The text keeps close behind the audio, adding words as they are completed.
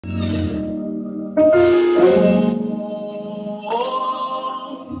Somebody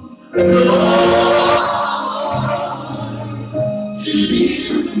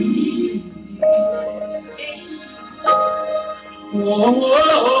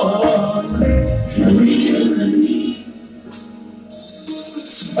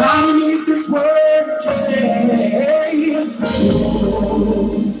needs this word today.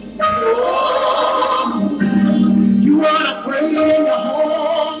 You wanna pray in your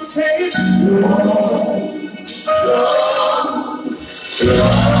home, say it.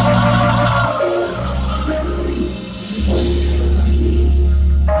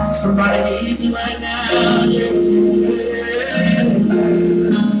 Somebody needs you right now, yeah.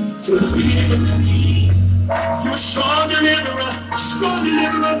 You're a strong deliverer, strong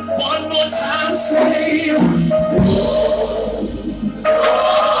deliverer. One more time, say.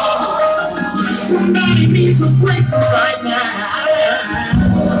 Somebody needs a breakthrough right now.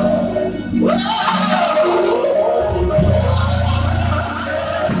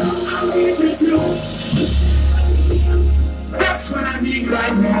 I need you to. That's what I need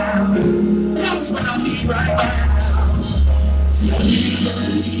right now. That's what I need right now.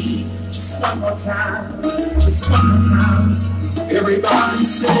 Just one more time. Just one more time. Everybody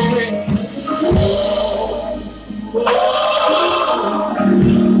say, oh.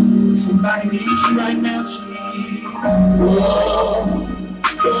 Somebody needs you right now, Jesus.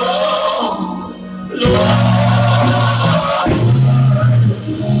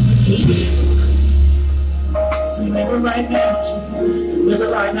 Deliver right now, Jesus. Deliver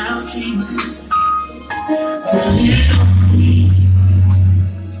right now, Jesus. Deliver me.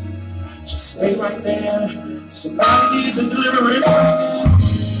 Just stay right there. Somebody needs a deliverance right now.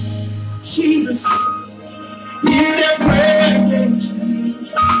 Jesus. Hear their prayer again,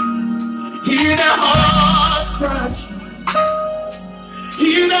 Jesus. Hear their hearts cry, Jesus.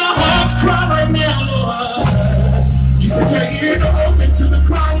 Hear their hearts cry right now, Lord. You said your ears are open to the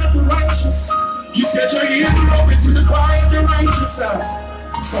cry of the righteous. You said your ears are open to the cry of the righteous.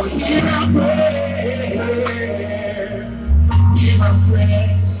 So hear our prayer. Hear our prayer.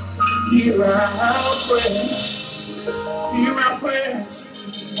 Hear our prayer. Hear our prayers.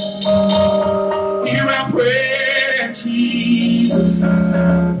 Hear our prayer, Jesus.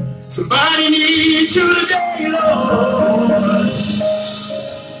 Somebody needs you today, Lord.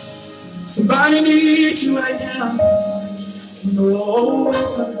 Somebody needs you right now. Lord,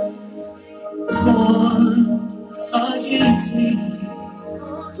 form against me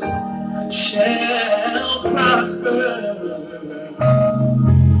shall prosper.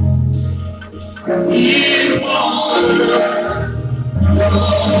 It won't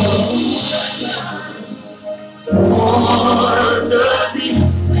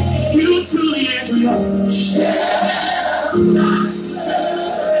you to the Andrea shall not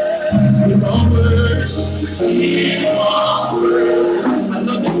I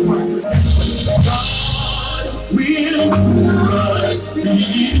love this part because God will do what He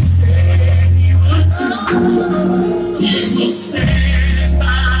said He would do. He will stand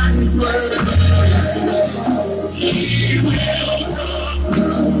by His word. He will come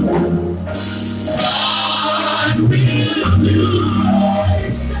through. God will do what He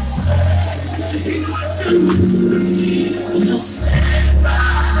said He would do. He will stand by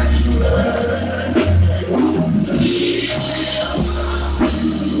His word.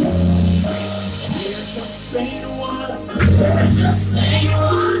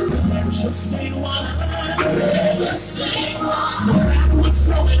 Just say one. No matter what's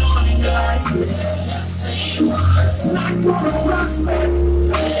going on in your life, just say one. It's not gonna prosper.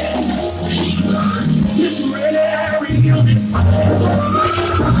 Just say one. Temporary illness. Just say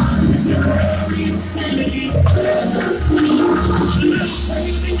one. Temporary insanity. Just say one. The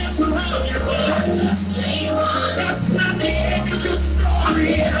safety that's around your life. Just say one. That's not the end of your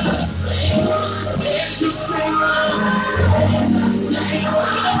story. Just say one. Just say one.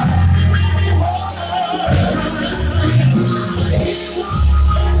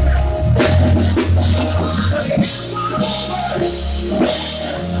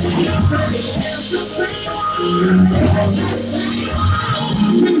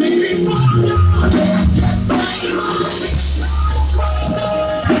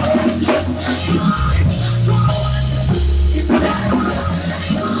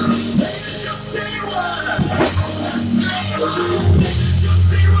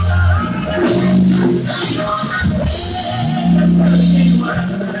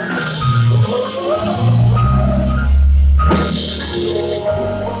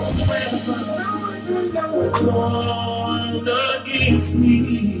 What's on the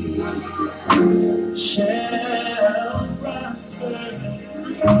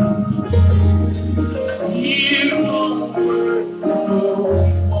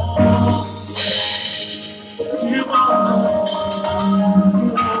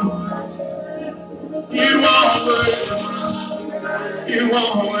You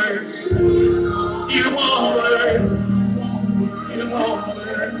won't work. You won't work. You won't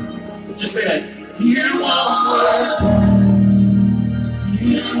work. Just say that. You won't work.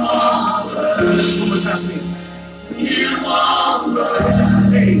 You won't work. One more time, sing. You won't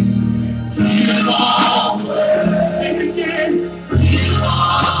work. Hey. You won't work. Sing it again. You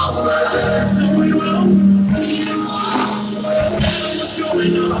won't work. No, you won't. You won't work. What's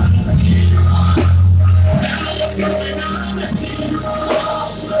going on? What's going on?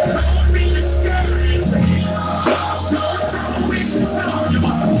 Don't be discouraged. Don't waste your time.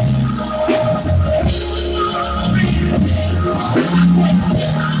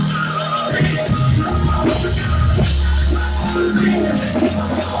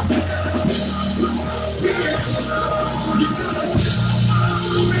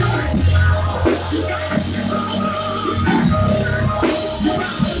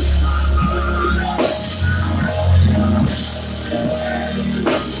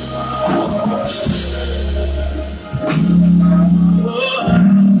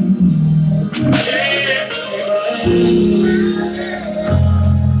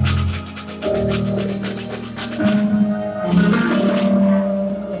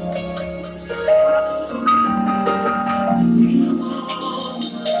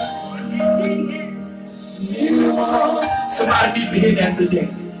 Somebody needs to hear that today.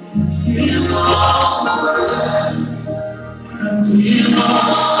 You won't work. You won't.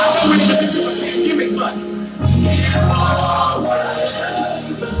 I know we need to do a gimmick, but you won't work.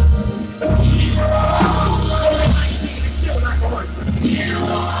 You won't. It's still not going to work. You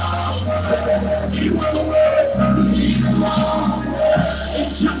won't work. You won't work. You won't work.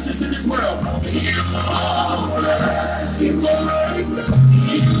 Injustice in this world. You won't work. You won't work. You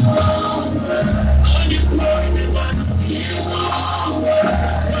won't work. Unemployment. You won't work.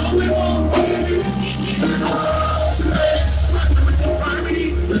 No, we won't work. Struggling with infirmity.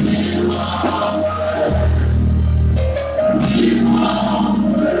 You won't work. You won't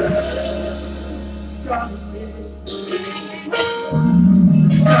work. God is with you.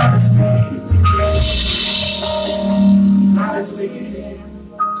 God is with you. God is with you.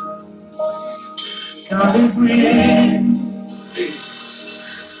 God is with you.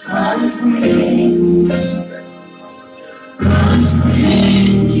 God is with you. God is with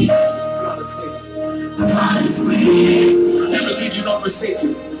you. God is with you. I'll never leave you nor forsake you.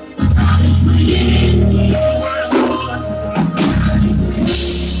 God is with you. It's the word of the Lord today.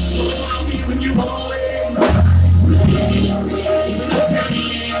 Oh, I'll be with you always. Even until the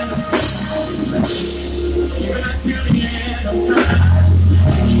end of time. Even until the end of time.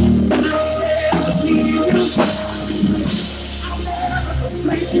 I'll never leave you. I'll never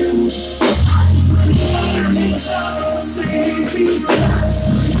forsake you.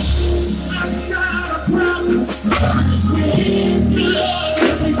 I've got a promise. The Lord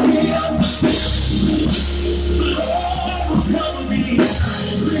is with me. The Lord will cover me.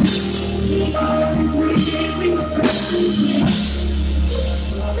 God is with me.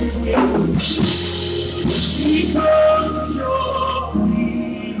 God is with me. Because you're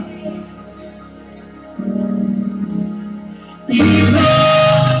with me.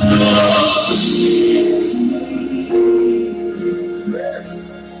 Because you're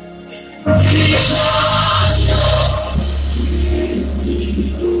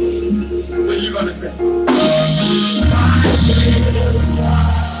what are you gonna say?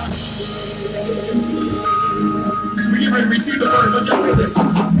 We get ready to receive the word, but just say this.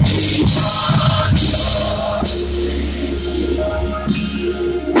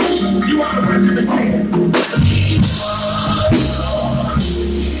 You are the person that's here.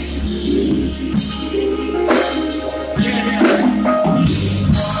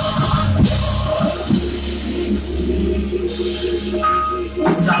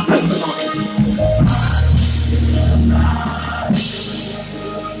 This is our testimony.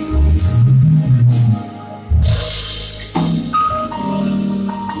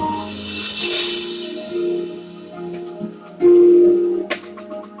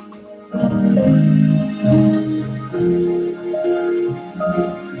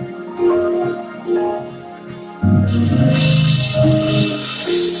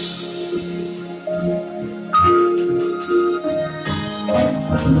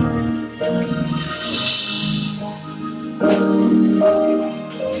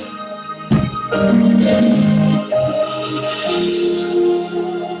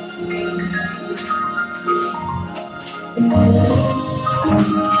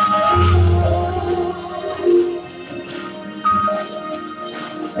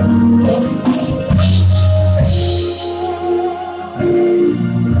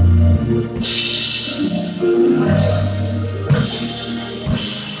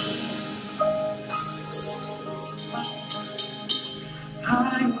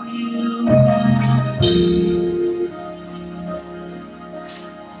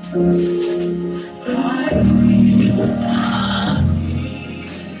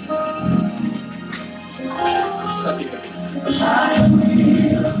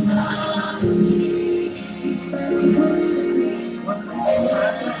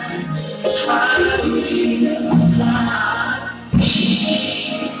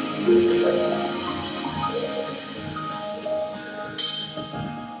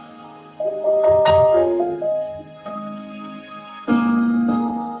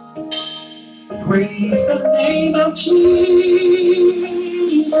 Praise the name of Jesus.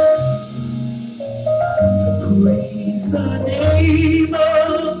 Praise the name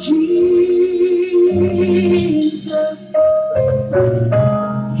of Jesus.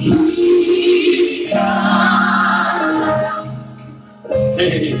 He's God.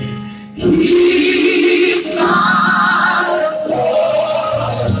 Hey, He's God.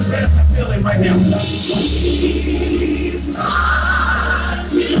 I feel it right now. He's God.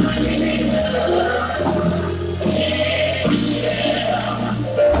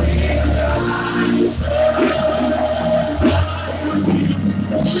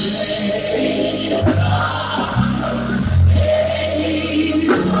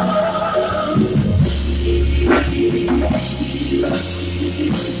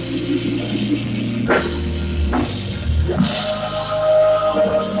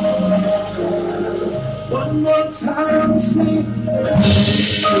 One more time, sing.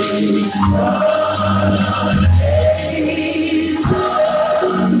 Praise God.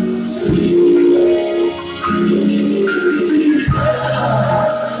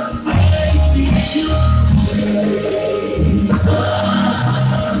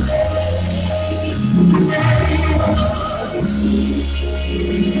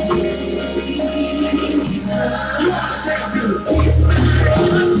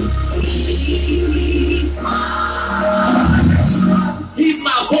 He's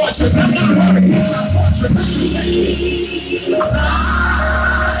my fortress. I'm not worried. He's my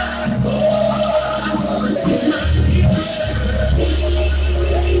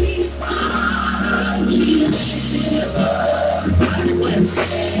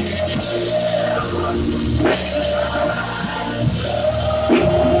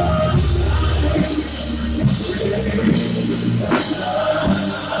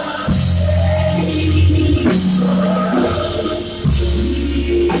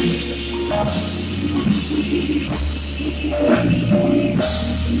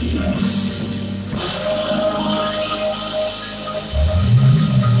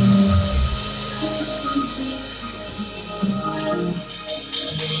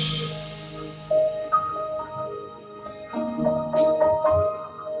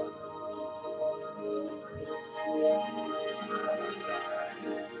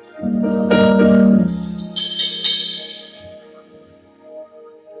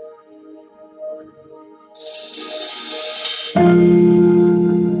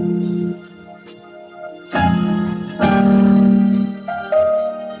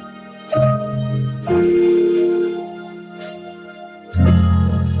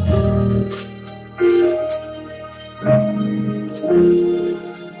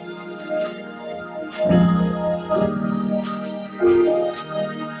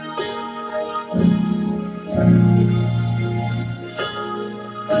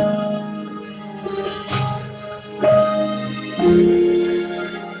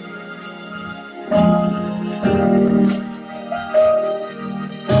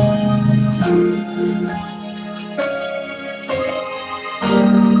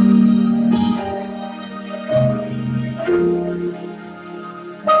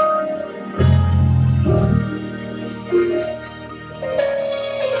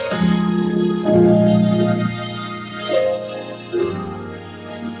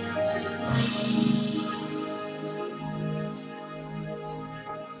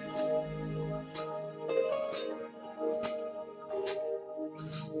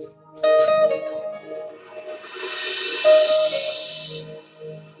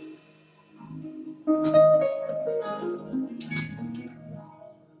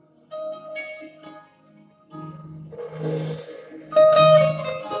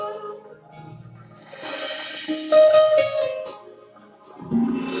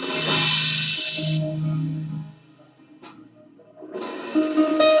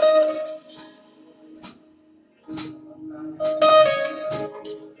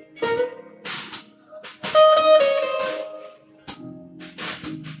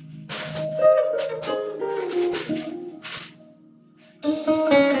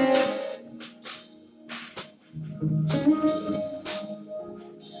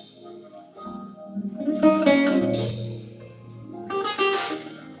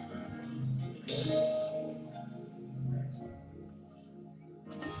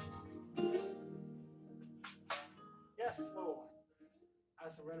Yes, Lord. I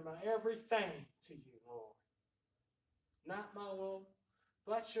surrender my everything to you, Lord. Not my will,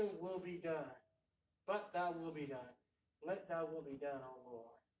 but your will be done. But thy will be done. Let thy will be done, O Lord.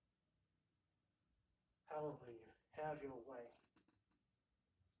 Hallelujah. Have your way.